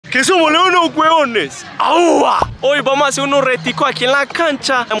¿Qué somos unos huevones? ¡Aua! Hoy vamos a hacer unos reticos aquí en la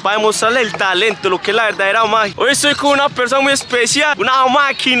cancha para demostrarle el talento, lo que es la verdadera magia. Hoy estoy con una persona muy especial, una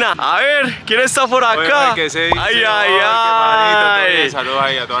máquina. A ver, ¿quién está por acá? ¿Qué se dice? Ay, ay, ay. Saludos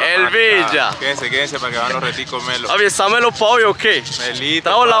ahí a toda la El Villa. Quédense para que vean los reticos Melo. Abi, ¿está Melo pa' hoy o qué? Melito.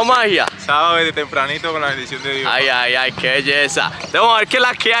 ¿Estamos la magia? Sábado desde tempranito con la bendición de Dios. Ay, ay, ay, qué belleza. Vamos a ver qué es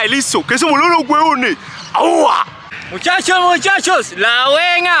la que hay, listo. ¿Qué somos unos huevones? ¡Aua! Muchachos, la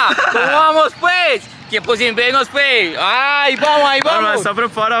buena. ¿Cómo vamos pues? Tiempo sin vernos pues. Ay, vamos. ¿Está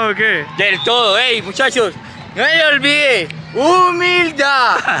preparado o qué? Del todo, muchachos. No me olvide.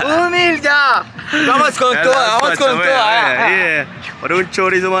 Humildad. Vamos con toda, Por un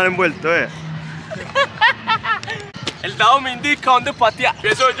chorizo mal envuelto, El Dado me indica dónde patear.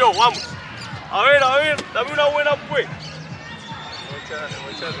 Empiezo yo, vamos. A ver, dame una buena pues.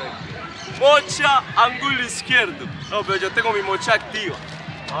 Mocha, ángulo izquierdo. No, pero yo tengo mi mocha activa.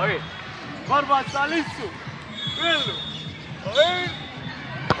 A ver. Barba, ¿está listo? Velo. A ver.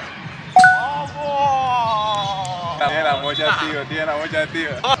 ¡Vamos! Tiene la mocha activa,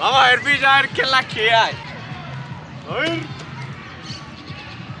 Vamos a ver, Villa, a ver qué es la que hay. A ver.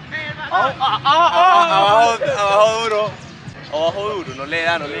 Abajo duro. Abajo duro, no le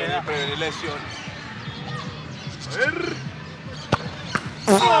da. Prevenir lesiones. A ver.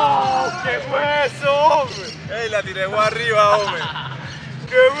 ¡Oh! ¡Qué fue eso, hombre! ¡Ey, la tiré arriba, hombre!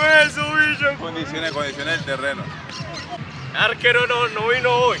 ¿Qué fue eso, Villa? Condiciones del terreno. El arquero no vino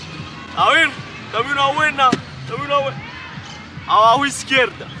hoy. A ver, dame una buena. Abajo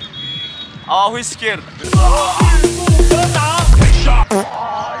izquierda. ¡Ay,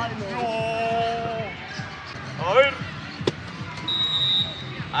 no! A ver.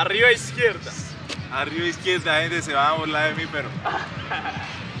 Arriba izquierda, gente, se van a burlar de mí, pero...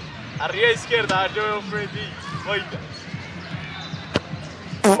 Arriba izquierda, yo veo Freddy. Oiga.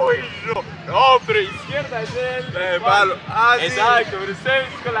 Uy, no, pero izquierda es el palo. Ah, sí. Exacto, pero usted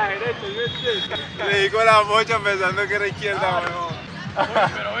con la derecha, Le di con la mocha pensando que era izquierda, weón.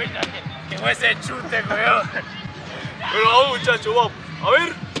 Pero oiga, que fue ese chute, weón. Pero vamos, muchachos, vamos. A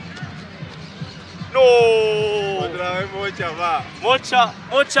ver. No. Otra vez mocha, va. Mocha,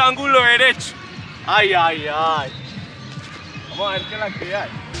 ángulo derecho. Ay. Vamos a ver qué es la que hay.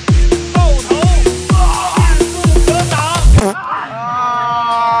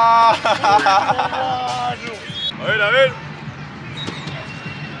 A ver.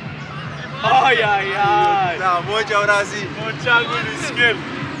 Ay. La mocha ahora sí. Mocha, ángulo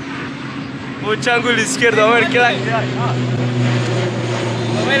izquierdo. A ver qué es la que hay.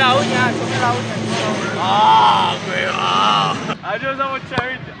 Come la uña. Cuidado. Adiós a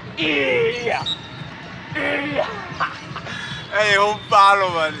Mochavilla. Es un palo,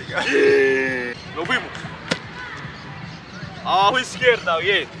 marica. Nos fuimos. Abajo izquierda,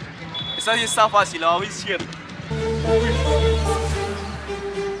 bien. Esta sí está fácil, abajo izquierda. ¡Qué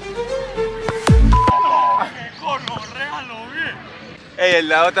gonorrea, lo bien! Ey, el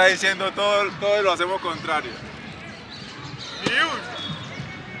Dado está diciendo todo lo hacemos contrario. Ni uno.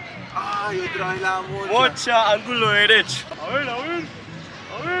 Ay, otra vez la mocha. Mocha, ángulo derecho. A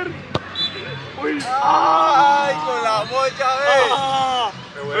ver. Uy. Ay, con la mocha,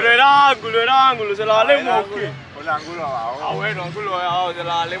 Pero era ángulo, ¿se la valemos o qué? Con el ángulo abajo. Bueno, ángulo abajo, se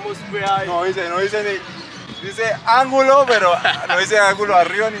la valemos pues ahí. No dice ni... Dice ángulo, pero no dice ángulo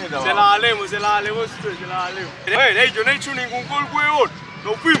arriba ni de abajo. Se la valemos pues, se la valemos. A ver, yo no he hecho ningún gol, huevón.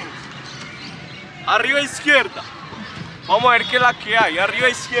 Nos fuimos. Arriba izquierda. Vamos a ver qué es la que hay, arriba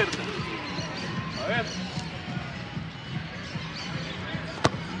izquierda. A ver.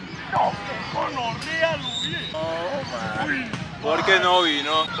 No, gonorrea, lo bien. Porque no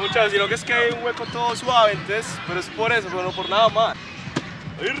vino. Muchachos, sino que es que hay un hueco todo suave, entonces, pero es por eso, pero no por nada más.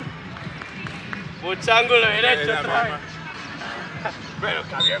 A ver. Mucha ángulo derecho otra vez. Pero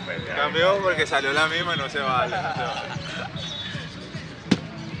Cambió porque salió la misma y no se vale.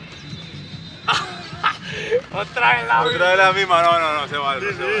 Otra vez la misma, no se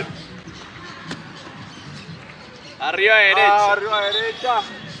vale. Sí. Arriba derecha.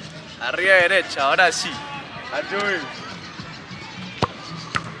 Arriba derecha, ahora sí.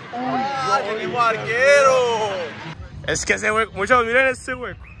 ¡Tenemos arquero! Es que ese hueco, muchachos, miren este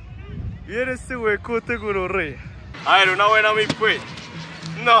hueco. Miren este huecote gonorrea. A ver, una buena mi pues.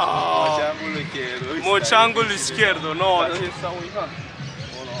 No. Mocha ángulo izquierdo. No, así está muy mal.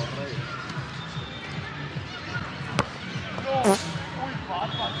 No. Uy,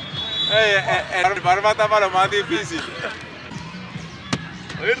 barba. El barba está para lo más difícil.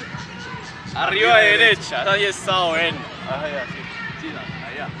 A ver. Arriba derecha. Ahí está bueno. Allá, sí. Sí,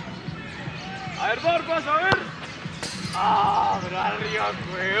 allá. A ver, barbas, a ver. Ah, pero arriba,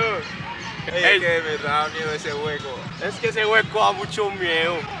 weón. Es que me da miedo ese hueco. Es que ese hueco da mucho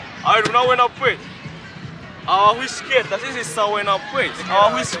miedo. A ver, una buena pues. Abajo izquierda, sí está buena pues.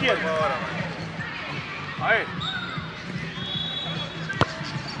 Abajo izquierda. A ver.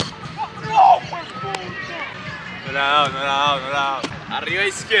 No la ha dado. Arriba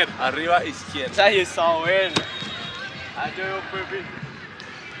izquierda. Arriba izquierda. Ahí está buena. Ahí yo veo Pepe.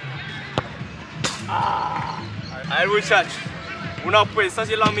 A ver, muchachos. Una apuesta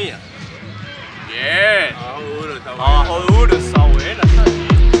así es la mía. Bien. Abajo duro, está bueno. Abajo duro, está buena. Está bien.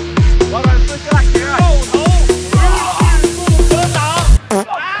 Ahora después que la que hay.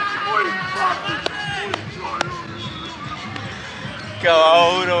 Que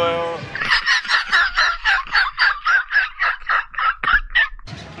abajo duro, weón.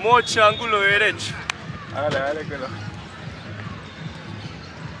 Mocha, ángulo derecho. Dale, que lo.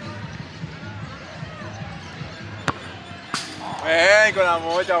 Ven con la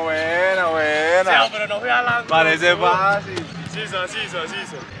mocha, buena. Sí, pero no vea la. Parece fácil. Sí.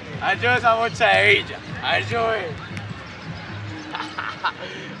 A ver, yo esa mocha de Villa. A ver, yo veo.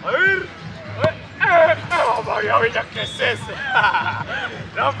 A ver. Vaya Villa, ¿qué es ese?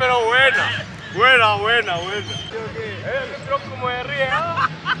 No, pero buena. Buena. Entró como de ríe.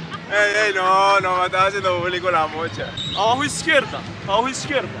 Ey, no, me estaba haciendo bullying con la mocha. Abajo izquierda.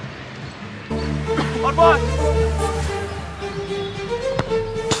 Barba.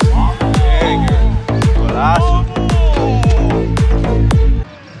 Golazo.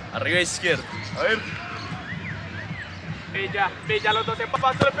 Arriba izquierda. A ver. Bella, los dos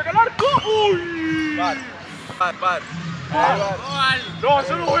empapados, le pega el arco. Uy. Par. No,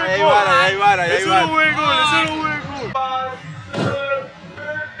 eso no fue Ahí gol. va. Eso no fue gol.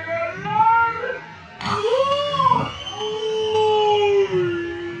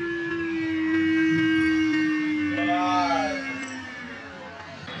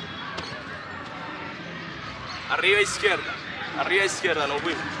 Arriba izquierda, no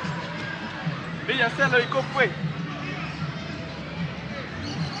fuimos. Villa, se lo dijo pues.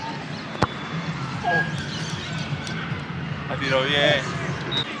 La tiró bien.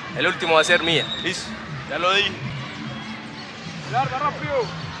 El último va a ser mía. Listo, ya lo di. Larga, rápido.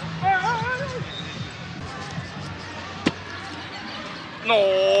 No.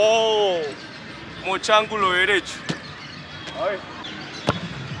 Mucho ángulo derecho. A ver.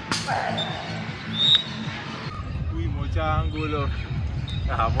 Uy, mucho ángulo.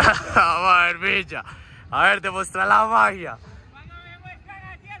 Vamos a ver, Villa. A ver, demostrar la magia.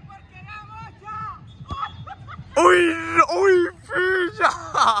 Uy, Villa.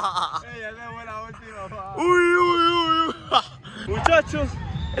 Ya se fue la última. Uy. Muchachos,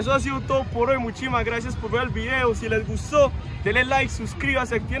 eso ha sido todo por hoy. Muchísimas gracias por ver el video. Si les gustó, denle like,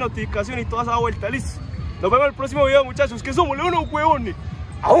 suscríbase, activen notificación y toda esa vuelta. Listo. Nos vemos en el próximo video, muchachos. Que somos unos huevones.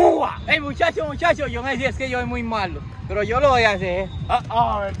 ¡Aua! Hey, muchacho, yo me decía, es que yo soy muy malo, pero yo lo voy a hacer.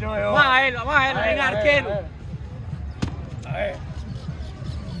 A ver, yo veo. Vamos a verlo, en arquero. A ver.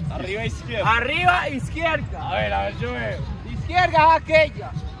 Arriba izquierda. Arriba, izquierda. A ver, yo veo. Izquierda es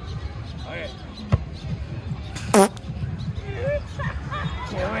aquella. A ver.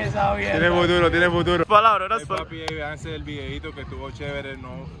 ¿Qué me sabía? Tiene futuro. Palabras, Papi, véanse el videito que estuvo chévere,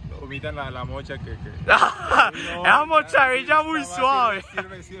 no omitan la mocha que Esa mocha Villa muy suave.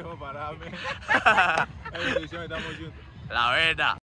 Sirve para mí. Estamos juntos. La vena.